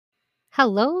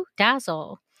Hello,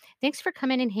 Dazzle. Thanks for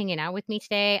coming and hanging out with me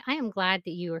today. I am glad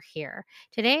that you are here.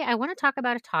 Today, I want to talk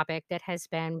about a topic that has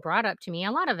been brought up to me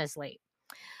a lot of as late,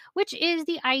 which is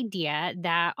the idea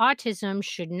that autism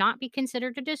should not be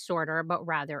considered a disorder, but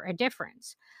rather a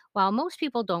difference. While most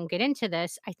people don't get into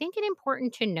this, I think it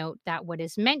important to note that what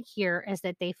is meant here is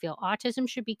that they feel autism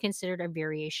should be considered a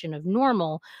variation of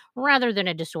normal rather than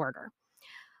a disorder.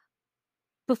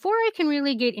 Before I can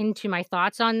really get into my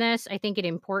thoughts on this, I think it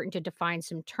important to define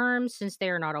some terms since they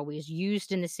are not always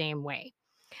used in the same way.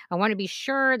 I want to be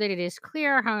sure that it is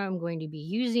clear how I'm going to be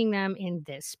using them in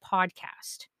this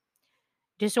podcast.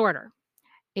 Disorder,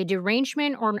 a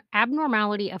derangement or an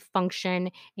abnormality of function,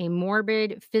 a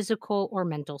morbid physical or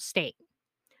mental state.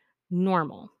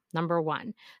 Normal, number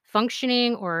one,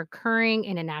 functioning or occurring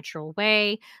in a natural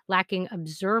way, lacking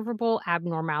observable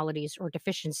abnormalities or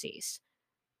deficiencies.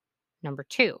 Number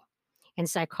two, in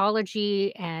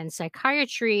psychology and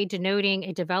psychiatry, denoting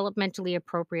a developmentally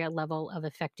appropriate level of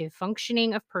effective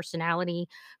functioning of personality,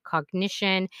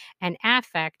 cognition, and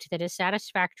affect that is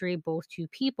satisfactory both to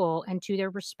people and to their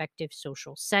respective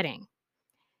social setting.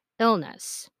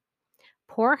 Illness,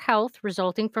 poor health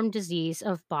resulting from disease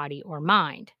of body or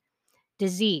mind.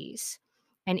 Disease,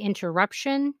 an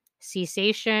interruption,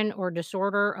 cessation, or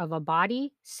disorder of a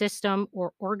body, system,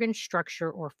 or organ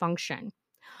structure or function.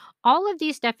 All of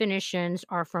these definitions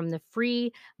are from the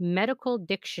free medical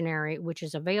dictionary, which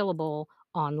is available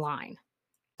online.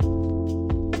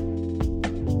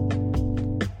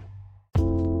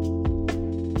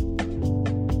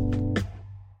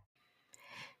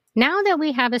 Now that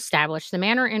we have established the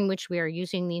manner in which we are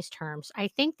using these terms, I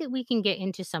think that we can get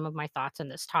into some of my thoughts on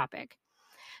this topic.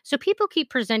 So, people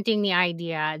keep presenting the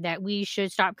idea that we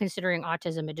should stop considering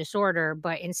autism a disorder,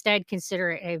 but instead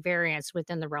consider it a variance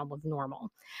within the realm of normal.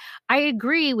 I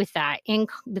agree with that in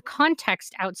the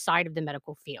context outside of the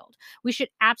medical field. We should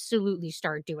absolutely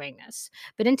start doing this.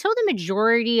 But until the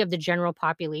majority of the general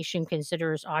population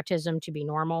considers autism to be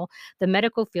normal, the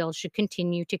medical field should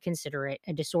continue to consider it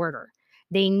a disorder.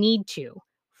 They need to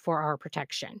for our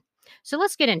protection. So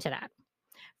let's get into that.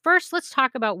 First, let's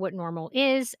talk about what normal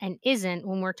is and isn't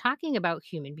when we're talking about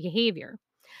human behavior.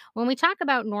 When we talk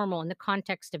about normal in the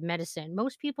context of medicine,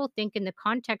 most people think in the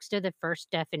context of the first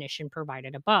definition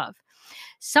provided above,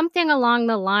 something along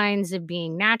the lines of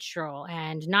being natural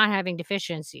and not having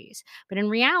deficiencies. But in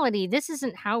reality, this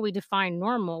isn't how we define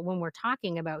normal when we're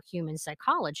talking about human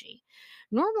psychology.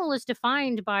 Normal is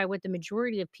defined by what the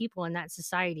majority of people in that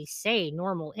society say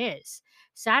normal is,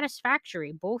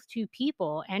 satisfactory both to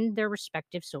people and their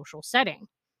respective social setting.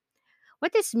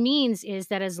 What this means is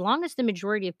that as long as the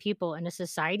majority of people in a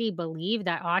society believe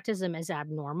that autism is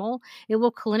abnormal, it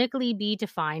will clinically be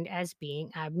defined as being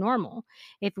abnormal.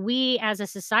 If we as a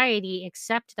society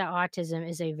accept that autism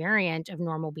is a variant of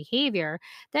normal behavior,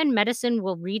 then medicine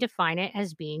will redefine it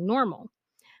as being normal.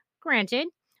 Granted,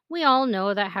 we all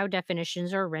know that how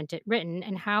definitions are written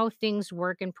and how things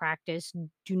work in practice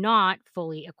do not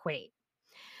fully equate.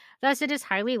 Thus, it is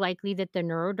highly likely that the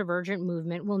neurodivergent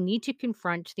movement will need to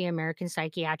confront the American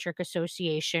Psychiatric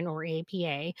Association, or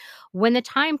APA, when the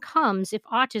time comes if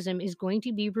autism is going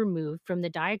to be removed from the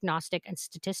Diagnostic and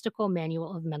Statistical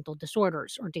Manual of Mental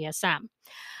Disorders, or DSM.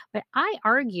 But I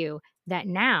argue that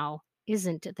now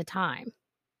isn't the time.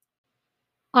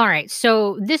 All right,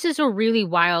 so this is a really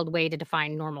wild way to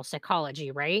define normal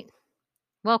psychology, right?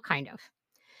 Well, kind of.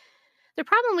 The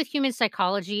problem with human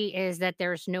psychology is that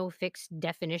there's no fixed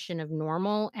definition of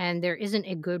normal, and there isn't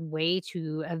a good way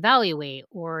to evaluate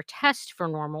or test for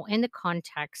normal in the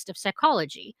context of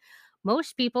psychology.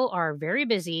 Most people are very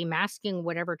busy masking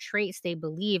whatever traits they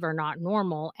believe are not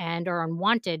normal and are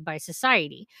unwanted by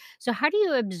society. So, how do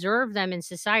you observe them in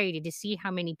society to see how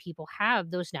many people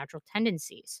have those natural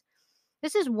tendencies?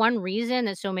 This is one reason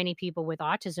that so many people with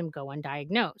autism go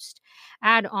undiagnosed.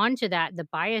 Add on to that the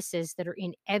biases that are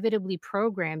inevitably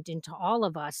programmed into all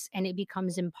of us, and it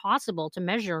becomes impossible to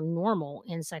measure normal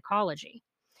in psychology.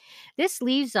 This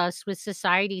leaves us with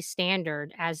society's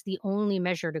standard as the only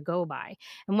measure to go by.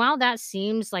 And while that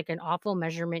seems like an awful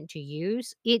measurement to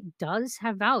use, it does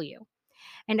have value.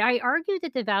 And I argue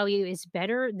that the value is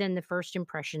better than the first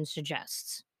impression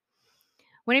suggests.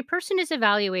 When a person is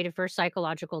evaluated for a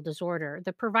psychological disorder,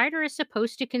 the provider is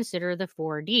supposed to consider the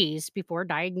 4Ds before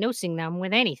diagnosing them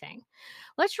with anything.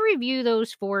 Let's review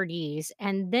those 4Ds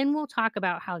and then we'll talk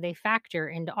about how they factor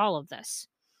into all of this.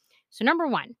 So, number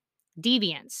one,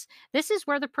 deviance. This is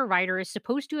where the provider is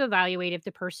supposed to evaluate if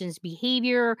the person's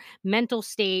behavior, mental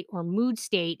state, or mood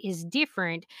state is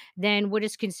different than what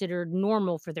is considered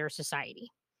normal for their society.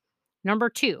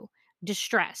 Number two,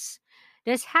 distress.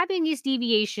 Does having these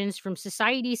deviations from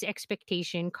society's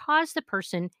expectation cause the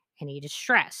person any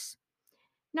distress?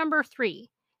 Number three,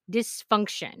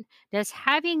 dysfunction. Does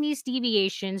having these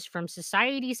deviations from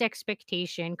society's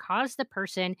expectation cause the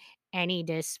person any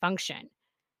dysfunction?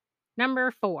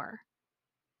 Number four,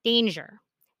 danger.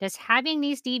 Does having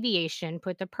these deviation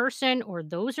put the person or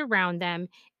those around them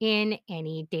in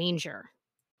any danger?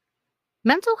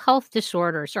 Mental health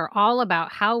disorders are all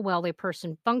about how well a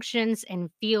person functions and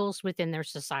feels within their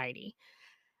society.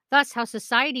 Thus, how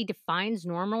society defines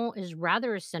normal is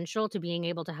rather essential to being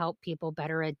able to help people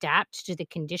better adapt to the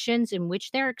conditions in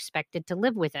which they're expected to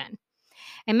live within.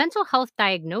 A mental health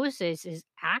diagnosis is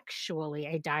actually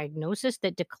a diagnosis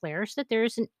that declares that there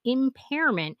is an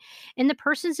impairment in the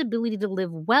person's ability to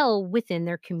live well within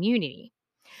their community.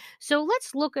 So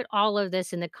let's look at all of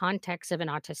this in the context of an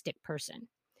autistic person.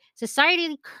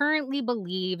 Society currently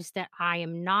believes that I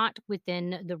am not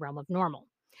within the realm of normal.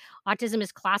 Autism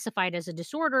is classified as a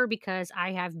disorder because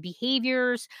I have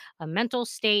behaviors, a mental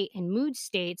state, and mood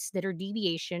states that are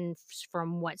deviations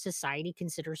from what society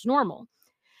considers normal.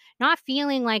 Not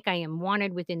feeling like I am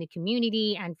wanted within the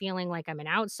community and feeling like I'm an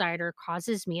outsider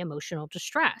causes me emotional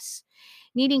distress.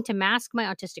 Needing to mask my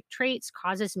autistic traits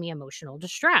causes me emotional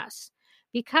distress.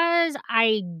 Because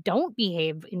I don't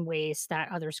behave in ways that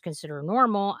others consider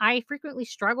normal, I frequently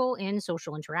struggle in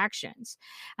social interactions.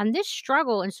 And this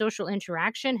struggle in social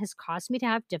interaction has caused me to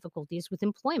have difficulties with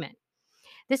employment.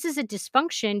 This is a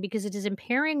dysfunction because it is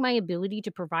impairing my ability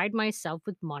to provide myself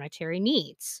with monetary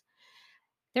needs.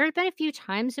 There have been a few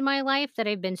times in my life that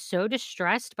I've been so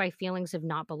distressed by feelings of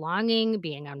not belonging,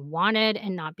 being unwanted,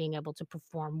 and not being able to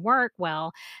perform work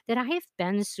well that I have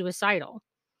been suicidal.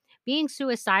 Being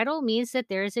suicidal means that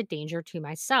there is a danger to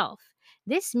myself.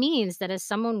 This means that as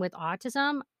someone with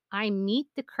autism, I meet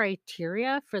the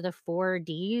criteria for the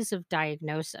 4Ds of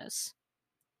diagnosis.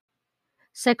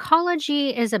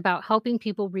 Psychology is about helping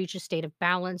people reach a state of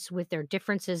balance with their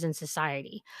differences in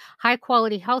society. High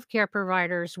quality healthcare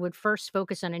providers would first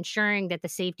focus on ensuring that the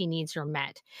safety needs are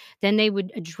met. Then they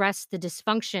would address the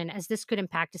dysfunction, as this could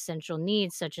impact essential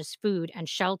needs such as food and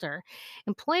shelter.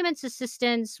 Employment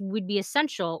assistance would be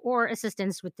essential, or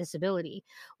assistance with disability.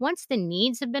 Once the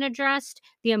needs have been addressed,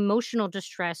 the emotional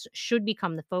distress should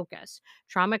become the focus.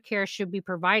 Trauma care should be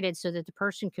provided so that the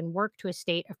person can work to a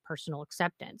state of personal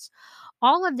acceptance.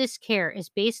 All of this care is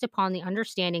based upon the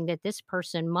understanding that this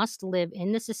person must live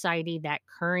in the society that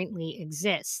currently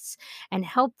exists and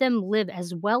help them live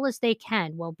as well as they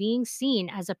can while being seen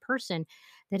as a person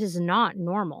that is not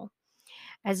normal.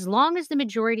 As long as the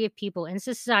majority of people in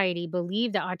society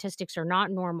believe that autistics are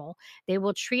not normal, they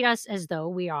will treat us as though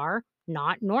we are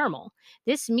not normal.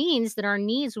 This means that our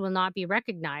needs will not be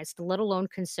recognized, let alone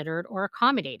considered or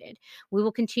accommodated. We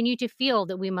will continue to feel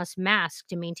that we must mask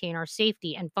to maintain our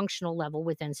safety and functional level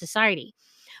within society.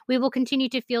 We will continue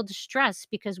to feel distress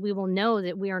because we will know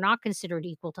that we are not considered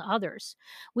equal to others.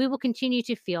 We will continue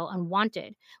to feel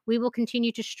unwanted. We will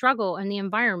continue to struggle in the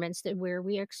environments that where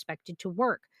we are expected to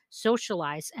work,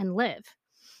 socialize, and live.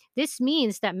 This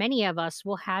means that many of us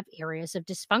will have areas of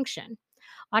dysfunction.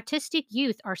 Autistic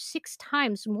youth are 6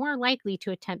 times more likely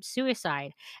to attempt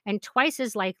suicide and twice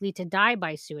as likely to die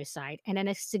by suicide and at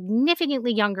a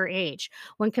significantly younger age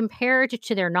when compared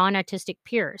to their non autistic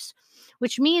peers,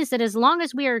 which means that as long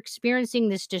as we are experiencing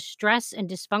this distress and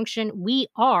dysfunction, we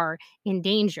are in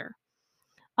danger.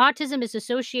 Autism is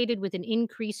associated with an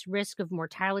increased risk of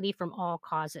mortality from all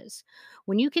causes.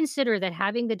 When you consider that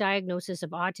having the diagnosis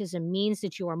of autism means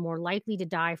that you are more likely to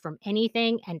die from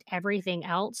anything and everything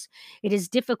else, it is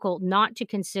difficult not to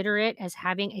consider it as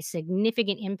having a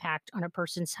significant impact on a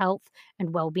person's health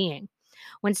and well being.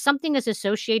 When something is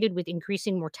associated with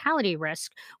increasing mortality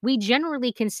risk, we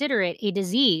generally consider it a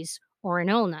disease or an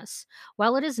illness.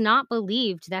 While it is not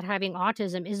believed that having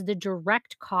autism is the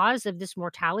direct cause of this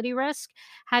mortality risk,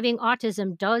 having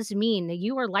autism does mean that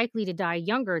you are likely to die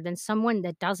younger than someone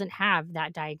that doesn't have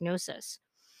that diagnosis.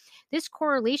 This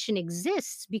correlation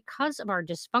exists because of our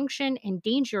dysfunction and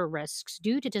danger risks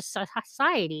due to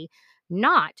society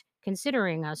not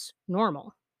considering us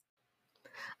normal.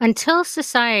 Until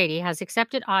society has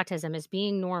accepted autism as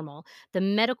being normal, the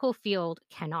medical field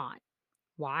cannot.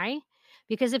 Why?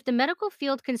 Because if the medical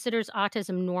field considers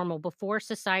autism normal before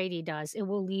society does, it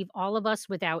will leave all of us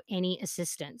without any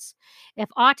assistance. If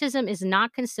autism is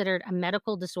not considered a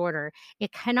medical disorder,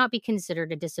 it cannot be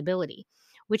considered a disability,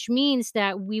 which means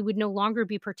that we would no longer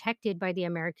be protected by the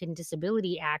American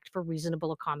Disability Act for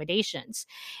reasonable accommodations.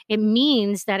 It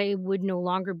means that it would no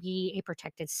longer be a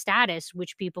protected status,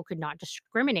 which people could not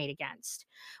discriminate against.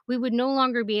 We would no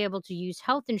longer be able to use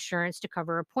health insurance to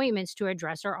cover appointments to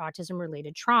address our autism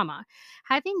related trauma.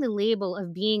 Having the label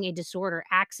of being a disorder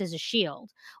acts as a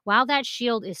shield. While that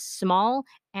shield is small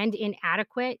and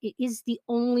inadequate, it is the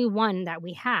only one that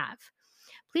we have.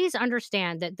 Please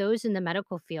understand that those in the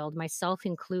medical field, myself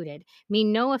included,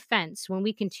 mean no offense when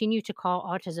we continue to call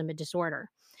autism a disorder.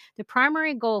 The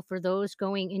primary goal for those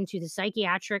going into the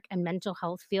psychiatric and mental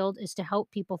health field is to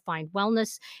help people find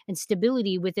wellness and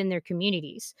stability within their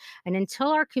communities. And until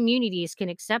our communities can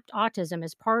accept autism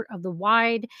as part of the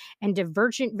wide and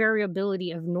divergent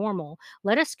variability of normal,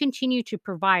 let us continue to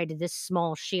provide this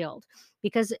small shield.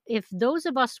 Because if those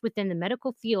of us within the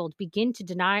medical field begin to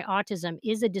deny autism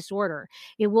is a disorder,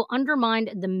 it will undermine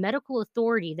the medical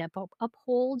authority that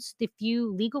upholds the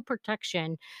few legal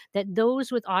protection that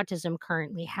those with autism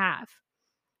currently have.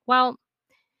 Well,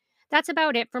 that's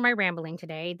about it for my rambling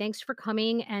today. Thanks for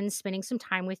coming and spending some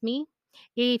time with me.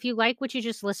 If you like what you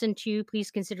just listened to,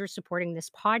 please consider supporting this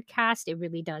podcast. It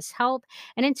really does help.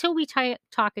 And until we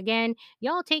talk again,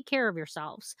 y'all take care of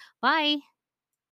yourselves. Bye.